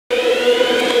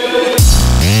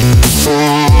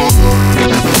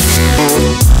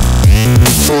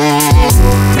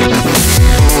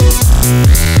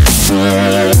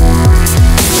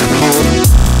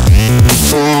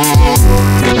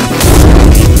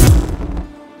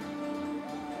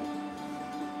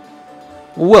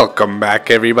Welcome back,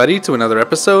 everybody, to another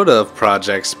episode of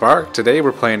Project Spark. Today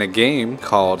we're playing a game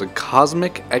called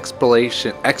Cosmic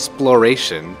Exploration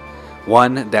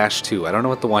 1-2. I don't know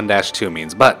what the 1-2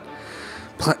 means, but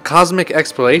Cosmic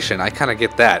Exploration, I kind of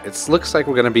get that. It looks like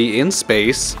we're going to be in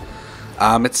space.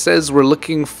 It says we're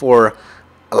looking for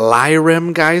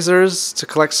Lyrum geysers to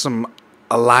collect some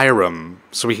Lyrum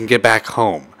so we can get back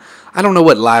home. I don't know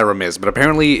what Lyrum is, but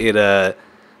apparently it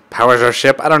powers our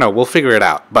ship. I don't know. We'll figure it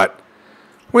out, but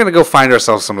we're going to go find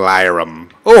ourselves some Lyrum.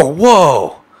 Oh,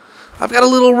 whoa! I've got a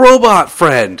little robot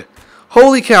friend.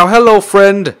 Holy cow, hello,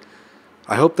 friend.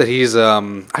 I hope that he's,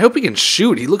 I hope he can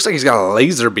shoot. He looks like he's got a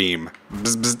laser beam.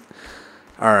 Bzz, bzz.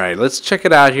 Alright, let's check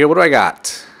it out here. What do I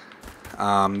got?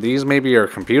 These maybe are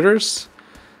computers.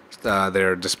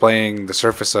 They're displaying the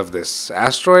surface of this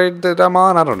asteroid that I'm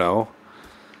on. I don't know.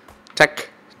 Tech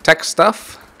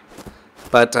stuff.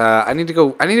 But, I need to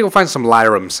go find some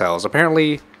Lyrum cells.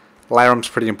 Apparently Lyrum's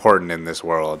pretty important in this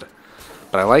world.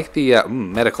 But I like the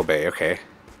medical bay. Okay.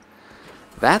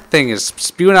 That thing is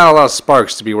spewing out a lot of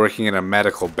sparks to be working in a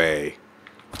medical bay.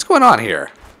 What's going on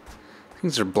here?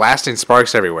 Things are blasting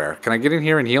sparks everywhere. Can I get in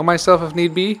here and heal myself if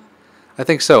need be? I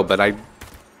think so, but I'm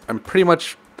pretty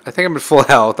much, I think I'm at full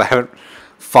health. I haven't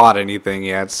fought anything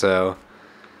yet, so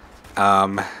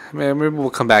maybe we'll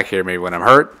come back here maybe when I'm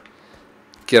hurt.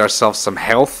 Get ourselves some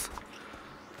health.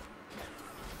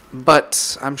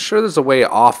 But I'm sure there's a way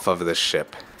off of this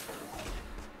ship.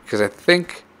 Because I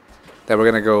think that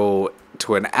we're going to go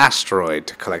to an asteroid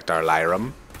to collect our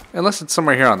Lyrum. Unless it's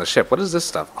somewhere here on the ship. What is this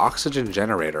stuff? Oxygen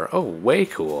generator. Oh, way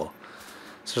cool.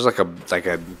 So there's like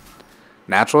a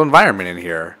natural environment in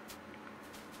here.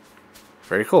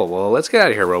 Very cool. Well, let's get out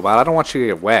of here, robot. I don't want you to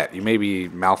get wet. You may be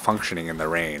malfunctioning in the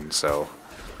rain, so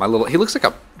he looks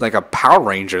like a Power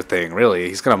Ranger thing, really.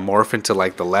 He's going to morph into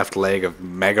like the left leg of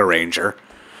Mega Ranger.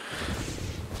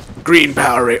 Green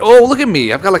Power Ranger. Oh, look at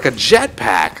me. I've got like a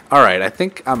jetpack. Alright, I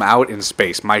think I'm out in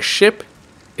space. My ship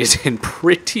is in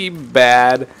pretty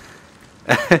bad.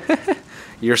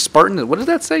 Your Spartan, what did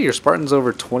that say? Your Spartan's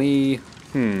over 20.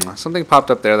 Something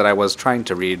popped up there that I was trying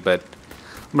to read, but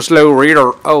I'm a slow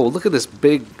reader. Oh, look at this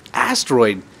big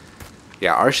asteroid.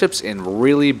 Yeah, our ship's in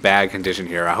really bad condition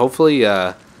here. Hopefully,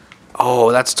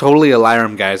 oh, that's totally a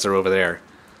Lyrum geyser over there.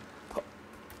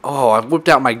 Oh, I've whipped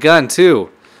out my gun, too.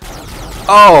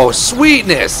 Oh,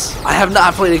 sweetness! I have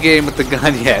not played a game with the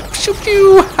gun yet. Pew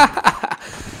pew!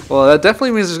 Well, that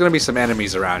definitely means there's going to be some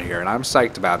enemies around here, and I'm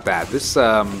psyched about that. This,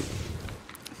 I'm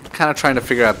kind of trying to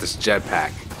figure out this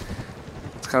jetpack.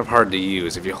 It's kind of hard to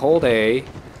use. If you hold A,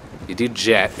 you do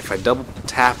jet. If I double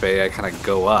tap A, I kind of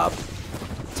go up.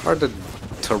 It's hard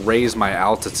to raise my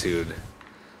altitude.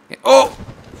 Oh!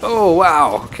 Oh,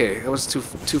 wow! Okay, that was too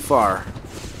far.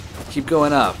 Keep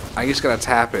going up. I just gotta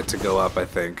tap it to go up, I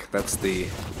think. That's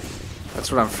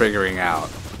what I'm figuring out.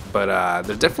 But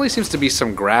there definitely seems to be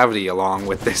some gravity along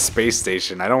with this space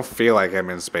station. I don't feel like I'm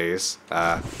in space.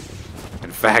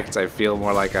 In fact, I feel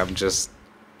more like I'm just,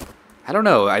 I don't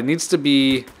know. It needs to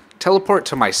be teleport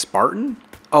to my Spartan?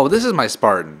 Oh, this is my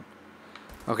Spartan.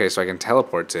 Okay, so I can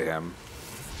teleport to him.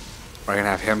 Or I can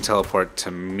have him teleport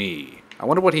to me. I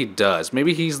wonder what he does.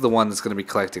 Maybe he's the one that's gonna be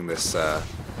collecting this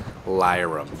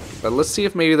Lyrum. But let's see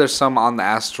if maybe there's some on the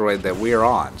asteroid that we're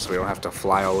on, so we don't have to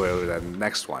fly all the way over to the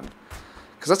next one.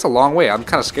 Because that's a long way. I'm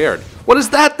kind of scared. What is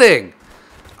that thing?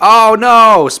 Oh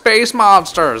no! Space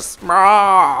monsters!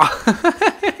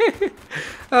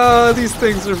 Oh, these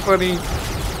things are funny.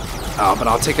 Oh, but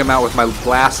I'll take him out with my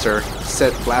blaster.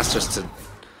 Set blasters to...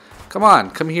 Come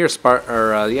on, come here, Spartan.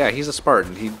 Or, yeah, he's a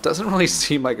Spartan. He doesn't really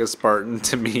seem like a Spartan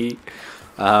to me.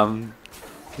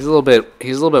 He's a little bit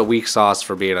weak sauce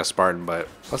for being a Spartan, but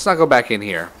let's not go back in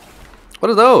here.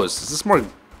 What are those? Is this more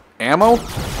ammo?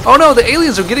 Oh no, the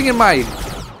aliens are getting in my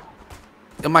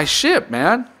ship,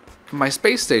 man. In my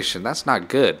space station. That's not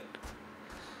good.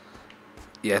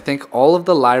 Yeah, I think all of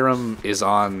the Lyrum is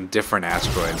on different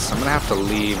asteroids. So I'm gonna have to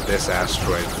leave this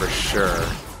asteroid for sure.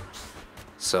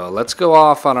 So let's go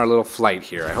off on our little flight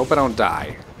here. I hope I don't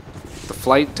die. The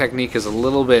flight technique is a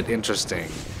little bit interesting.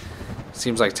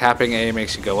 Seems like tapping A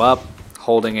makes you go up,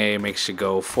 holding A makes you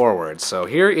go forward. So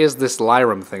here is this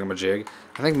Lyrum thingamajig.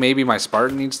 I think maybe my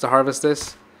Spartan needs to harvest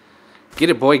this. Get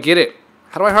it, boy, get it.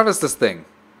 How do I harvest this thing?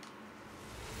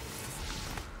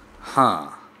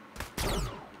 Huh.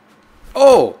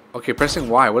 Oh! Okay, pressing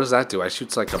Y. What does that do? I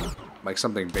shoot like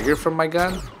something bigger from my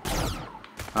gun?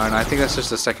 And I think that's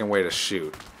just a second way to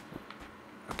shoot.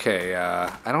 Okay,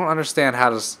 I don't understand how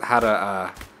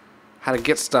to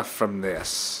get stuff from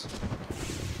this.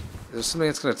 Is there something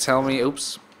that's going to tell me?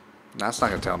 Oops. That's not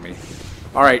going to tell me.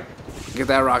 Alright. Get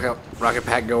that rocket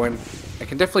pack going. I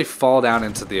can definitely fall down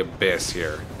into the abyss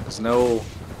here. There's no...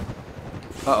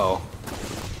 Uh-oh.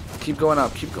 Keep going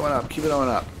up, keep going up, keep going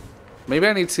up. Maybe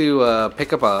I need to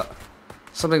pick up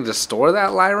something to store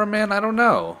that Lyrum in? I don't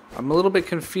know. I'm a little bit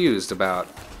confused about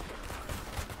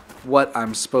what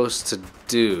I'm supposed to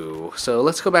do. So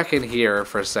let's go back in here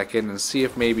for a second and see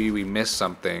if maybe we missed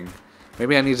something.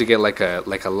 Maybe I need to get like a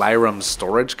Lyrum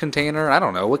storage container. I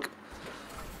don't know.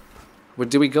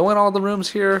 Did we go in all the rooms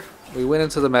here? We went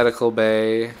into the medical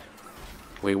bay.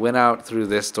 We went out through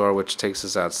this door, which takes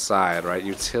us outside, right?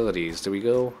 Utilities. Do we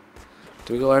go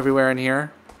everywhere in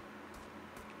here?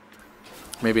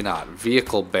 Maybe not.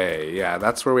 Vehicle bay. Yeah,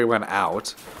 that's where we went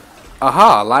out.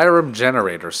 Aha, Lyrum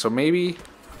generator. So maybe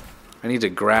I need to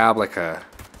grab like a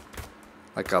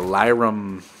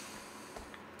Lyrum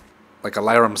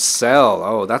cell.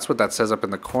 Oh, that's what that says up in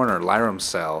the corner, Lyrum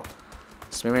cell.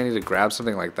 So maybe I need to grab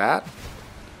something like that.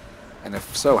 And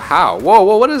if so, how? Whoa,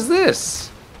 whoa, what is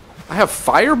this? I have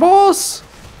fireballs?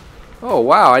 Oh,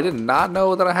 wow, I did not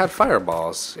know that I had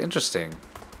fireballs. Interesting.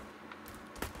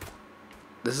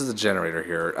 This is the generator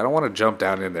here. I don't want to jump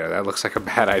down in there. That looks like a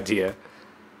bad idea.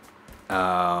 But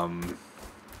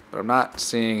I'm not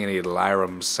seeing any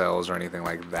Lyrum cells or anything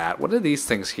like that. What are these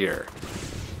things here?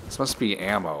 This must be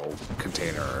ammo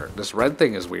container. This red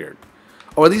thing is weird.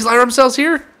 Oh, are these Lyrum cells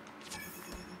here?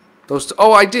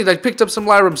 Oh, I did. I picked up some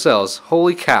Lyrum cells.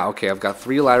 Holy cow. Okay, I've got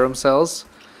 3 Lyrum cells.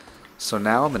 So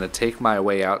now I'm going to take my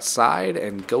way outside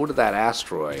and go to that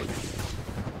asteroid.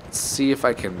 Let's see if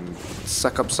I can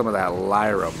suck up some of that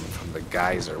Lyrum from the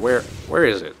geyser. Where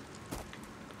is it?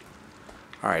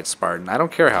 Alright, Spartan. I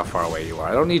don't care how far away you are.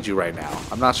 I don't need you right now.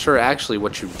 I'm not sure actually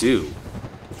what you do.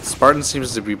 Spartan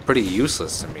seems to be pretty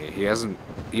useless to me. He hasn't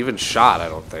even shot, I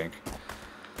don't think.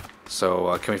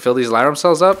 So, can we fill these Lyrum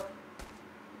cells up?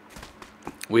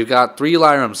 We've got 3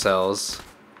 Lyrum cells.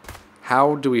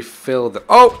 How do we fill the...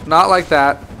 Oh, not like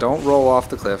that. Don't roll off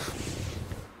the cliff.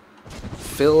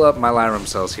 Fill up my Lyrum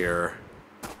cells here.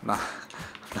 Not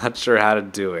sure how to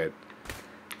do it.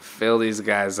 Fill these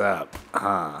guys up.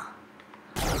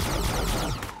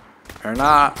 Or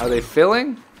not. Are they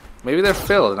filling? Maybe they're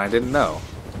filled and I didn't know.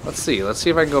 Let's see. Let's see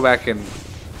if I can go back and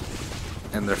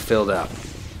they're filled up.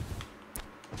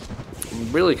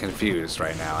 I'm really confused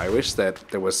right now. I wish that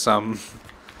there was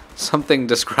something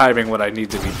describing what I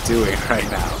need to be doing right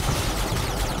now.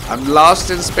 I'm lost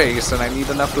in space and I need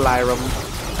enough Lyrum.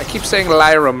 I keep saying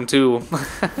Lyrum too.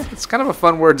 It's kind of a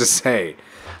fun word to say.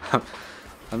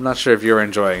 I'm not sure if you're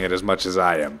enjoying it as much as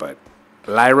I am, but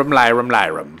Lyrum, Lyrum,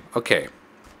 Lyrum. Okay.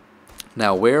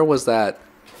 Now, where was that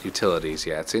utilities?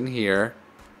 Yeah, it's in here.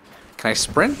 Can I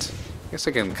sprint? I guess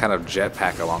I can kind of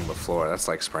jetpack along the floor. That's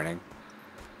like sprinting.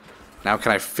 Now,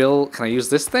 can I use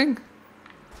this thing?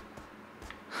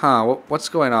 Huh, what's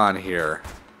going on here?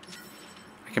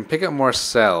 I can pick up more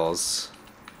cells.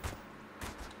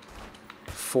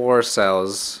 4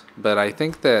 cells, but I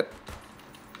think I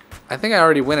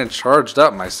already went and charged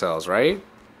up my cells, right?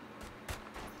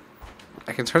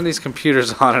 I can turn these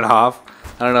computers on and off.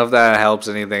 I don't know if that helps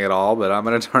anything at all, but I'm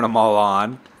gonna turn them all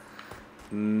on.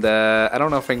 And I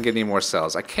don't know if I can get any more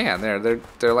cells. I can.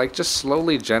 They're like just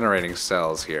slowly generating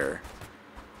cells here.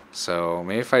 So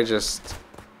maybe if I just...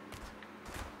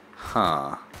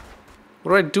 Huh.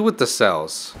 What do I do with the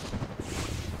cells?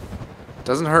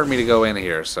 Doesn't hurt me to go in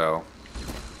here, so...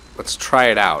 Let's try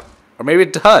it out. Or maybe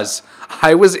it does.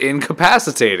 I was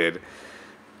incapacitated.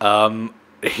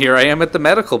 Here I am at the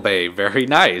medical bay. Very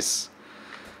nice.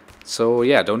 So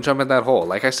yeah, don't jump in that hole.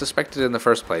 Like I suspected in the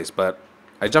first place, but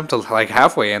I jumped like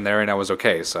halfway in there and I was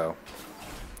okay, so...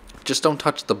 Just don't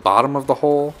touch the bottom of the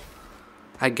hole,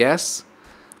 I guess.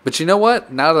 But you know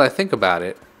what? Now that I think about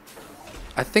it,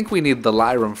 I think we need the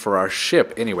Lyrum for our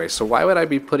ship anyway, so why would I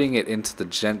be putting it into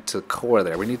the core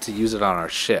there? We need to use it on our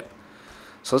ship.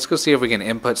 So let's go see if we can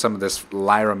input some of this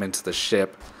Lyrum into the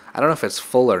ship. I don't know if it's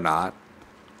full or not.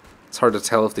 It's hard to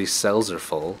tell if these cells are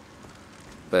full.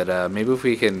 But maybe if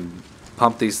we can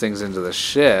pump these things into the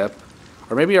ship.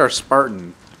 Or maybe our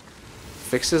Spartan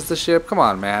fixes the ship. Come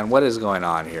on, man. What is going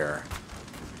on here?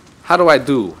 How do I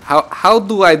do? How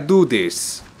do I do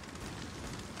this?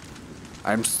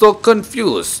 I'm so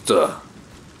confused.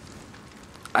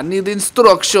 I need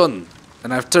instruction.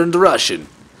 And I've turned Russian.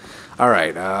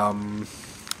 Alright,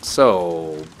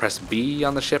 so press B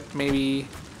on the ship maybe.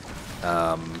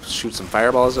 Shoot some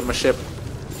fireballs at my ship.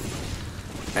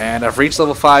 And I've reached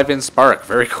level 5 in Spark.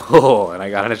 Very cool. And I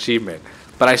got an achievement.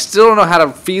 But I still don't know how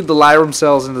to feed the Lyrum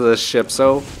cells into this ship,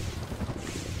 so...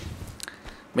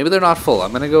 Maybe they're not full.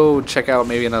 I'm going to go check out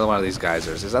maybe another one of these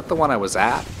geysers. Is that the one I was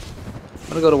at? I'm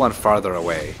going to go to one farther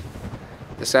away.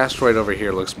 This asteroid over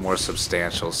here looks more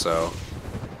substantial, so...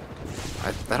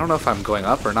 I don't know if I'm going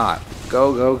up or not.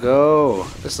 Go, go, go.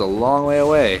 This is a long way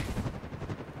away.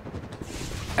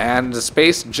 And the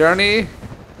space journey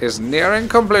is nearing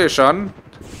completion.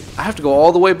 I have to go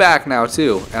all the way back now,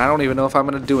 too. And I don't even know if I'm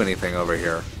going to do anything over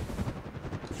here.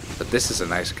 But this is a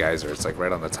nice geyser. It's like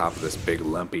right on the top of this big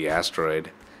lumpy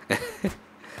asteroid.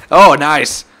 Oh,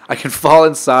 nice! I can fall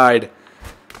inside.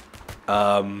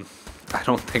 I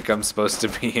don't think I'm supposed to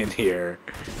be in here.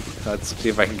 Let's see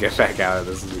if I can get back out of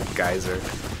this geyser.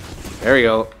 There we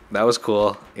go. That was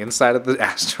cool. Inside of the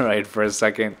asteroid for a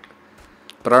second.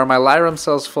 But are my lyrum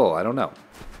cells full? I don't know.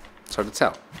 It's hard to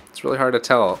tell. It's really hard to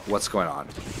tell what's going on,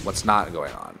 what's not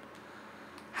going on.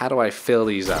 How do I fill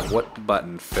these up? What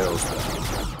button fills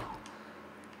them?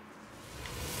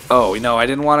 Oh, no, I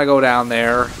didn't want to go down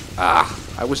there. I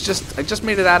just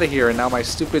made it out of here, and now my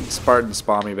stupid Spartan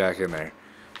spawned me back in there.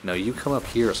 No, you come up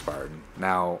here, Spartan.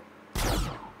 Now,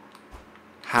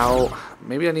 how?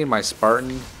 Maybe I need my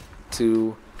Spartan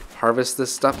to harvest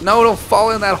this stuff. No, don't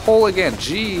fall in that hole again.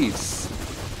 Jeez.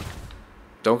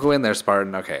 Don't go in there,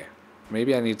 Spartan. Okay.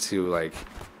 Maybe I need to, like,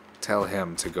 tell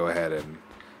him to go ahead and...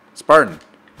 Spartan,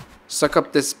 suck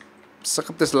up this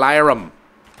lyrum.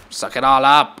 Suck it all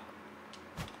up.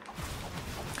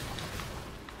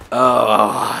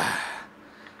 Oh,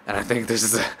 and I think this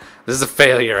is a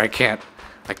failure. I can't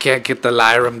get the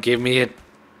lyrum. Give me it.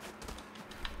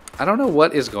 I don't know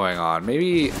what is going on.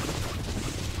 Maybe,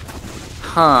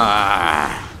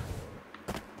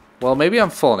 well, maybe I'm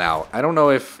full now. I don't know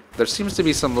if there seems to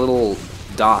be some little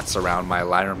dots around my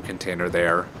lyrum container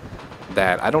there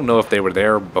that I don't know if they were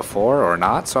there before or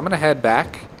not. So I'm gonna head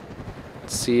back,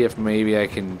 see if maybe I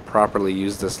can properly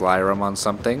use this lyrum on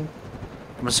something.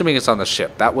 I'm assuming it's on the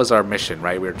ship. That was our mission,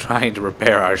 right? We were trying to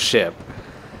repair our ship.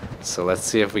 So let's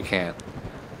see if we can't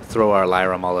throw our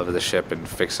lyrum all over the ship and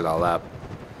fix it all up.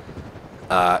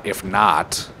 If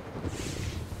not,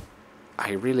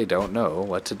 I really don't know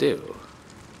what to do.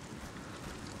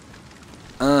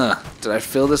 Did I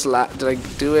fill this did I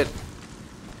do it?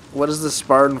 What is the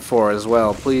Spartan for as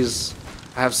well? Please,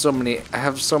 I have so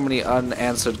many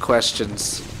unanswered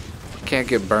questions. Can't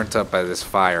get burnt up by this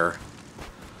fire.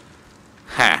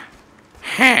 Ha.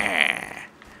 Ha.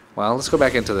 Well, let's go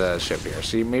back into the ship here.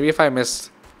 See, maybe I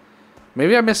missed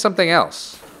something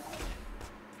else.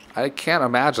 I can't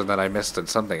imagine that I missed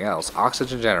something else.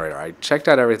 Oxygen generator. I checked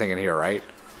out everything in here, right?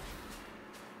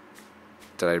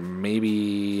 Did I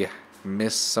maybe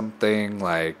miss something?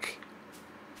 Like,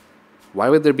 why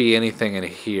would there be anything in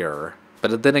here?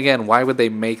 But then again, why would they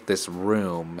make this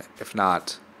room if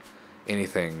not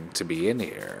anything to be in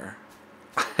here?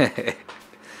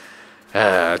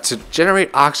 To generate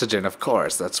oxygen, of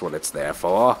course. That's what it's there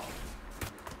for.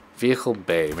 Vehicle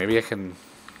bay. Maybe I can...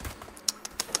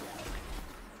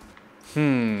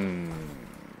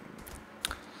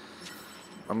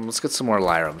 let's get some more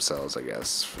lyrum cells, I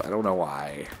guess. I don't know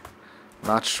why.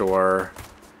 Not sure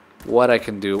what I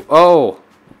can do. Oh!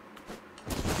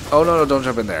 Oh, no, don't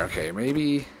jump in there. Okay,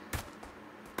 maybe...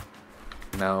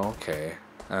 No, okay.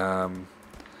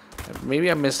 Maybe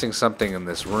I'm missing something in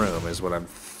this room is what I'm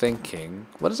thinking.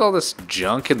 What is all this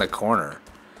junk in the corner?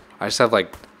 I just have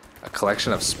like a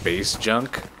collection of space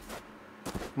junk.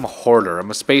 I'm a hoarder. I'm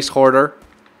a space hoarder.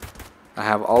 I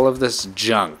have all of this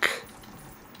junk.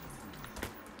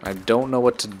 I don't know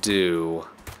what to do.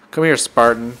 Come here,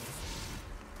 Spartan.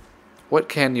 What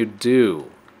can you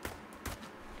do?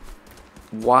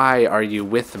 Why are you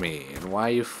with me? And why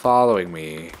are you following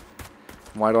me?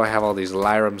 Why do I have all these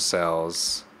lyrum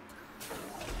cells?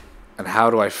 And how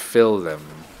do I fill them?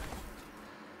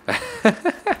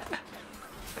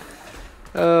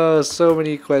 Oh, so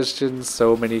many questions,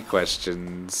 so many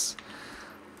questions.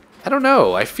 I don't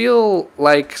know. I feel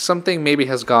like something maybe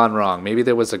has gone wrong. Maybe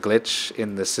there was a glitch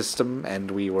in the system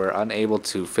and we were unable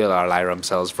to fill our lyrum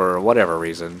cells for whatever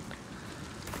reason.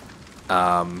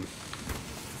 But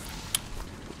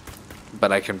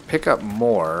I can pick up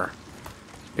more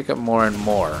and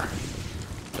more.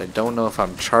 But I don't know if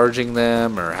I'm charging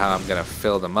them or how I'm gonna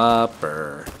fill them up,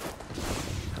 or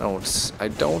I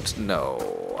don't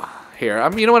know. Here,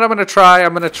 you know what I'm gonna try?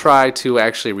 I'm gonna try to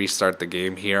actually restart the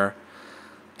game here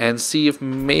and see if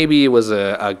maybe it was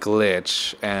a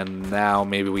glitch, and now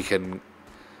maybe we can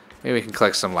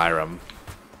collect some lyrum.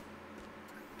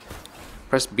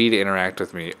 Press B to interact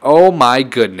with me. Oh my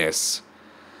goodness.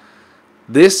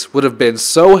 This would have been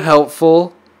so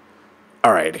helpful.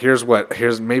 Alright,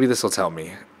 maybe this will tell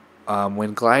me.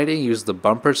 When gliding, use the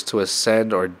bumpers to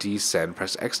ascend or descend.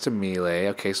 Press X to melee.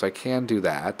 Okay, so I can do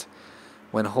that.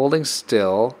 When holding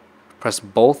still, press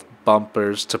both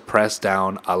bumpers to press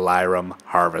down a lyrum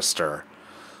harvester.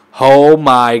 Oh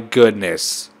my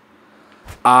goodness.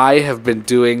 I have been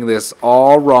doing this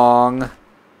all wrong.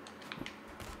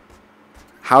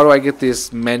 How do I get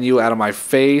this menu out of my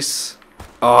face?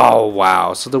 Oh,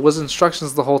 wow. So there was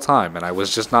instructions the whole time, and I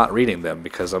was just not reading them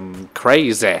because I'm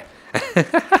crazy.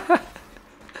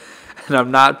 And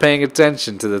I'm not paying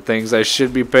attention to the things I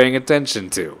should be paying attention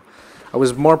to. I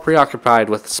was more preoccupied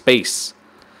with space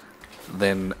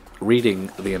than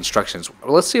reading the instructions.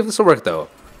 Well, let's see if this will work, though.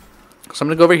 So I'm going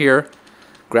to go over here,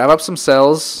 grab up some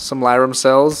cells, some Lyrum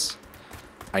cells.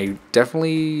 I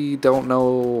definitely don't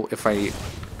know if I...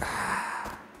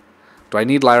 Do I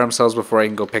need Lyrum cells before I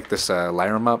can go pick this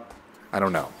Lyrum up? I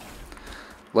don't know.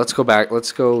 Let's go back.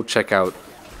 Let's go check out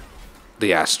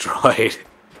the asteroid.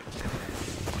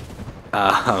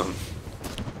 I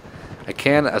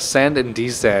can ascend and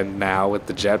descend now with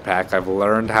the jetpack. I've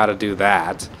learned how to do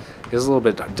that. It's a little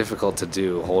bit difficult to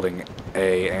do holding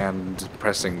A and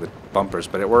pressing the bumpers,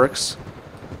 but it works.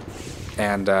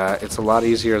 And it's a lot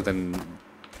easier than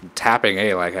tapping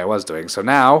A like I was doing. So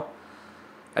now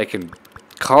I can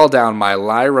call down my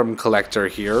Lyrum collector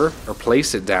here, or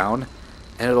place it down,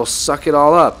 and it'll suck it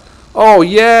all up. Oh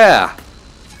yeah!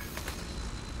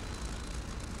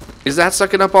 Is that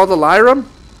sucking up all the Lyrum?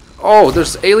 Oh,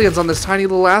 there's aliens on this tiny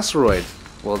little asteroid.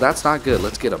 Well, that's not good.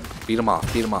 Let's get them. Beat them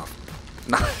off. Beat them off.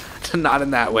 Not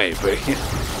in that way, but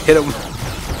hit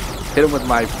them with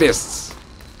my fists.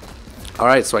 All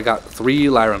right, so I got 3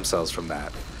 Lyrum cells from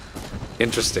that.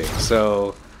 Interesting.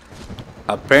 So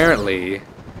apparently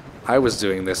I was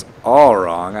doing this all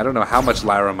wrong. I don't know how much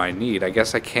Lyrum I need. I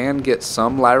guess I can get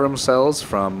some Lyrum cells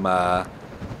from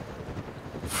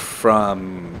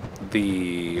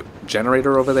the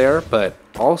generator over there, but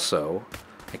also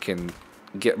I can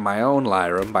get my own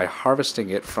Lyrum by harvesting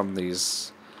it from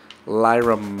these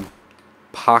Lyrum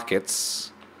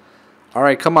pockets.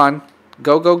 Alright, come on.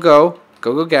 Go, go, go.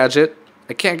 Go, go, gadget.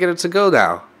 I can't get it to go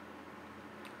now.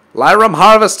 Lyrum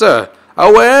harvester!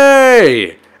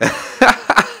 Away!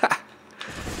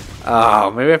 Oh,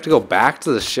 maybe I have to go back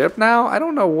to the ship now? I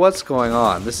don't know what's going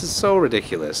on. This is so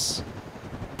ridiculous.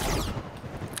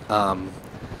 Wow,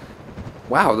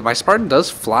 my Spartan does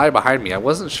fly behind me. I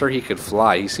wasn't sure he could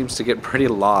fly. He seems to get pretty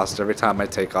lost every time I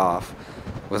take off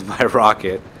with my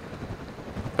rocket.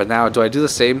 But now, do I do the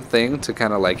same thing to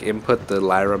kind of like input the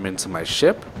Lyrum into my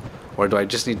ship? Or do I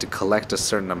just need to collect a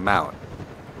certain amount?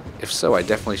 If so, I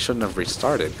definitely shouldn't have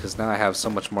restarted, because now I have so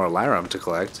much more Lyrum to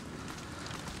collect.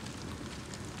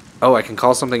 Oh, I can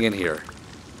call something in here.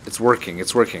 It's working,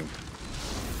 it's working.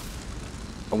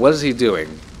 What is he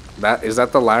doing? Is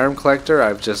that the Lyrum collector?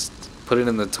 I've just put it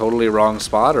in the totally wrong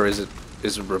spot, or is it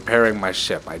repairing my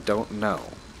ship? I don't know.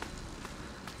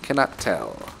 Cannot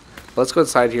tell. Let's go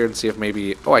inside here and see if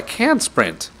maybe... Oh, I can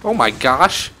sprint! Oh my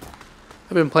gosh!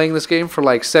 I've been playing this game for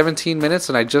like 17 minutes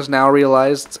and I just now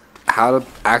realized how to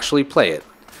actually play it.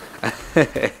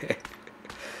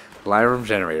 Lyrum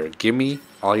generator. Give me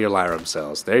all your Lyrum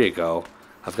cells. There you go.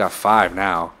 I've got 5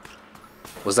 now.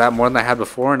 Was that more than I had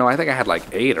before? No, I think I had like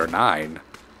 8 or 9.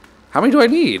 How many do I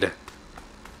need? I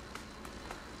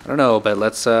don't know, but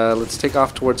let's take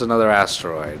off towards another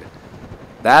asteroid.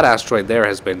 That asteroid there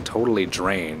has been totally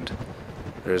drained.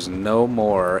 There's no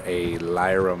more a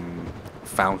Lyrum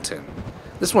fountain.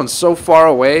 This one's so far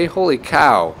away. Holy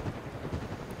cow.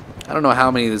 I don't know how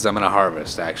many of these I'm going to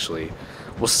harvest, actually.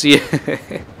 We'll see.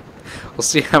 We'll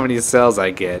see how many cells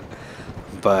I get.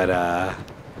 But,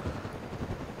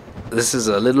 this is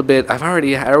a little bit...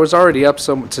 I was already up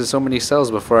to so many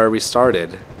cells before I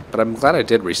restarted. But I'm glad I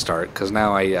did restart, because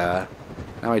now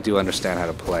I do understand how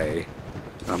to play.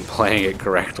 I'm playing it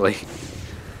correctly.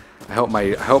 I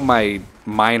hope my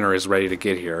miner is ready to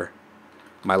get here.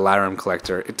 My Lyrum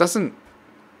collector. It doesn't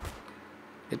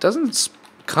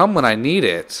come when I need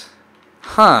it.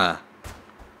 Huh.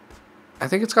 I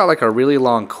think it's got like a really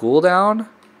long cooldown.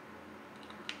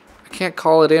 I can't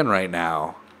call it in right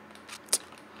now.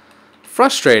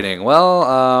 Frustrating. Well,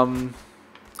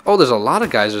 oh, there's a lot of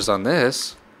geysers on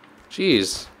this.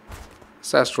 Jeez.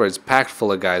 This asteroid's packed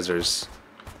full of geysers.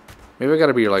 Maybe I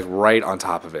gotta be like right on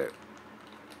top of it.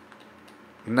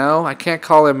 No, I can't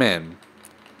call him in.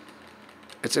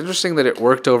 It's interesting that it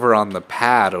worked over on the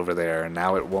pad over there, and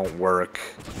now it won't work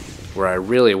where I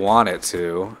really want it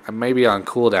to. I may be on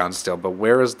cooldown still, but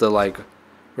where's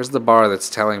the bar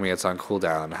that's telling me it's on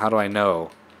cooldown? How do I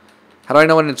know? How do I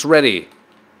know when it's ready?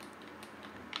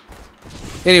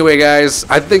 Anyway, guys,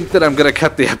 I think that I'm going to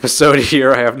cut the episode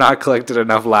here. I have not collected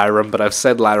enough Lyrum, but I've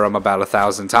said Lyrum about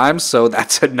 1,000 times, so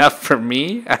that's enough for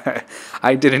me.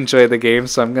 I did enjoy the game,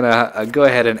 so I'm going to go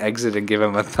ahead and exit and give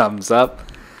him a thumbs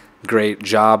up. Great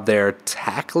job there,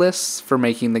 Taclys, for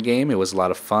making the game. It was a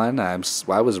lot of fun. I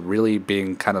was really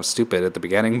being kind of stupid at the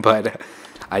beginning, but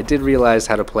I did realize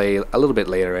how to play a little bit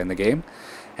later in the game,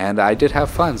 and I did have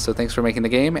fun, so thanks for making the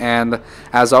game. And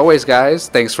as always, guys,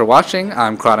 thanks for watching.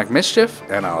 I'm Chronic Mischief,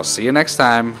 and I'll see you next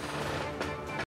time.